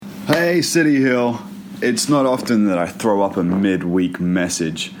Hey City Hill, it's not often that I throw up a midweek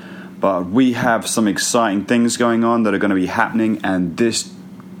message, but we have some exciting things going on that are going to be happening, and this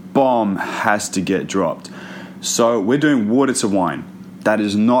bomb has to get dropped. So we're doing Water to Wine. That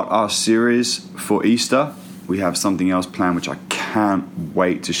is not our series for Easter. We have something else planned which I can't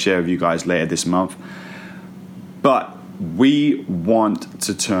wait to share with you guys later this month. But we want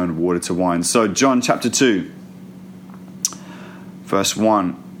to turn water to wine. So John chapter 2, verse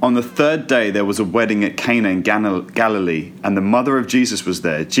 1. On the third day there was a wedding at Cana in Galilee, and the mother of Jesus was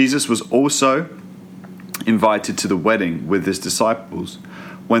there. Jesus was also invited to the wedding with his disciples.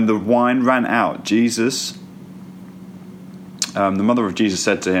 When the wine ran out, the mother of Jesus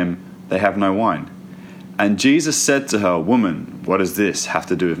said to him, "They have no wine." And Jesus said to her, "Woman, what does this have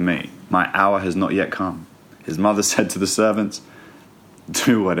to do with me? My hour has not yet come." His mother said to the servants,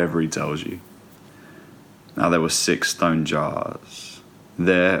 "Do whatever he tells you." Now there were 6 stone jars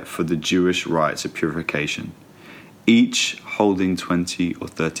there for the Jewish rites of purification, each holding 20 or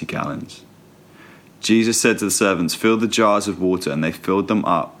 30 gallons. Jesus said to the servants, "Fill the jars with water," and they filled them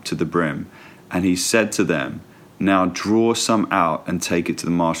up to the brim. And he said to them, "Now draw some out and take it to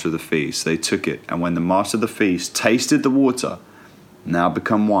the master of the feast." They took it, and when the master of the feast tasted the water, now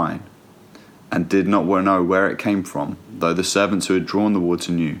become wine, and did not know where it came from, though the servants who had drawn the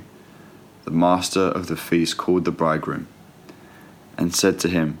water knew, the master of the feast called the bridegroom and said to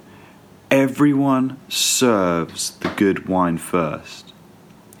him, "Everyone serves the good wine first,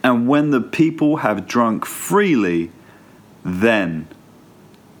 and when the people have drunk freely, then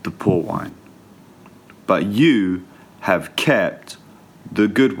the poor wine. But you have kept the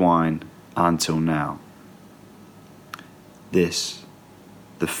good wine until now." This,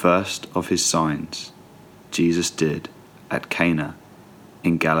 the first of his signs, Jesus did at Cana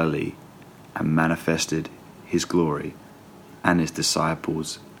in Galilee, and manifested his glory, and his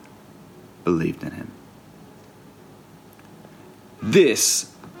disciples believed in him. This,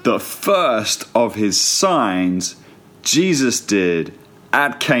 the first of his signs, Jesus did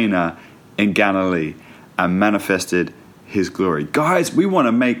at Cana in Galilee, and manifested his glory. Guys, we want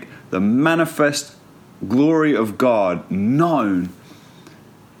to make the manifest glory of God known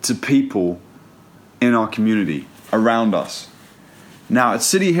to people in our community, around us. Now, at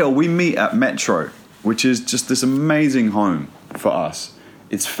City Hill, we meet at Metro, which is just this amazing home for us.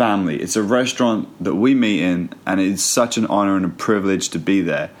 It's family. It's a restaurant that we meet in, and it's such an honor and a privilege to be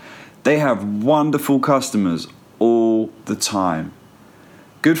there. They have wonderful customers all the time.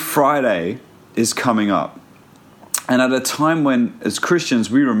 Good Friday is coming up. And at a time when, as Christians,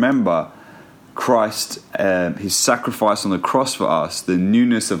 we remember Christ, his sacrifice on the cross for us, the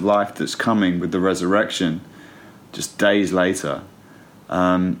newness of life that's coming with the resurrection just days later,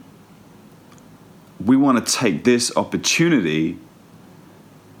 we want to take this opportunity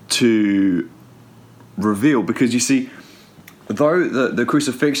to reveal, because you see, though the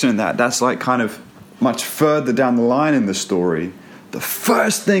crucifixion and that's like kind of much further down the line in the story, the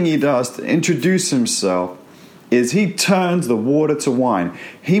first thing he does to introduce himself is he turns the water to wine.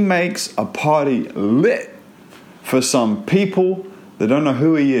 He makes a party lit for some people that don't know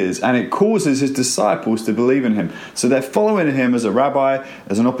who he is, and it causes his disciples to believe in him. So they're following him as a rabbi,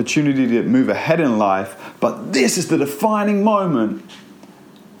 as an opportunity to move ahead in life. But this is the defining moment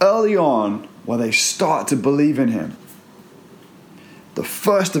early on where they start to believe in him. The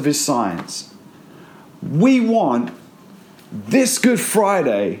first of his signs. We want this Good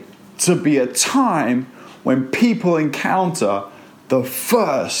Friday to be a time when people encounter the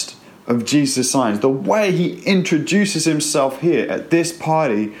first of Jesus' signs. The way he introduces himself here at this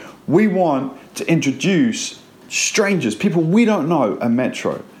party, we want to introduce strangers, people we don't know at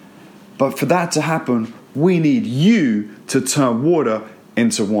Metro. But for that to happen, we need you to turn water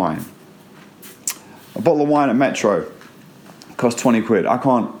into wine. A bottle of wine at Metro costs 20 quid. I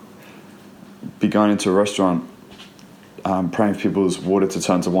can't be going into a restaurant praying for people's water to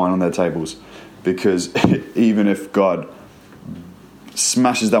turn to wine on their tables, because even if God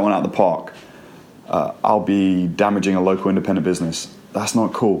smashes that one out of the park, I'll be damaging a local independent business. That's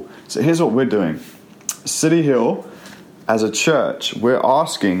not cool. So here's what we're doing. City Hill, as a church, we're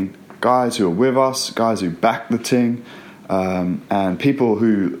asking guys who are with us, guys who back the ting, and people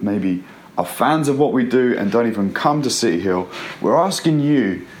who maybe are fans of what we do and don't even come to City Hill, we're asking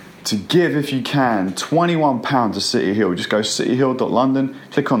you to give, if you can, £21 to City Hill. Just go cityhill.london,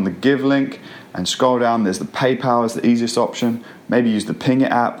 click on the give link, and scroll down. There's the PayPal is the easiest option. Maybe use the Ping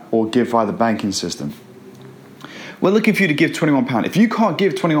It app or give via the banking system. We're looking for you to give £21. If you can't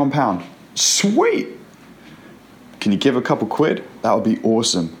give £21, sweet. Can you give a couple quid? That would be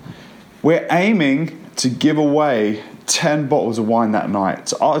awesome. We're aiming to give away 10 bottles of wine that night.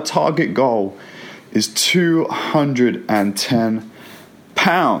 So our target goal is 210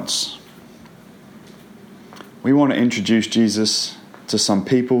 pounds. We want to introduce Jesus to some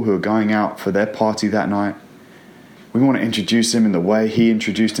people who are going out for their party that night. We want to introduce him in the way he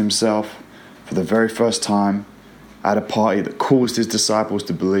introduced himself for the very first time at a party that caused his disciples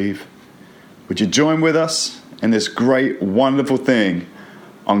to believe. Would you join with us in this great, wonderful thing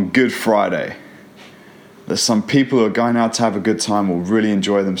on Good Friday? That some people who are going out to have a good time will really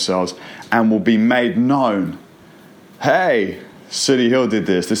enjoy themselves and will be made known. Hey, City Hill did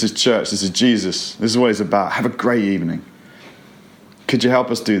this. This is church. This is Jesus. This is what it's about. Have a great evening. Could you help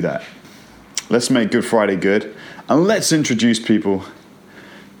us do that? Let's make Good Friday good. And let's introduce people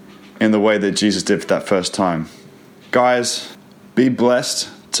in the way that Jesus did for that first time. Guys, be blessed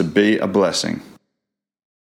to be a blessing.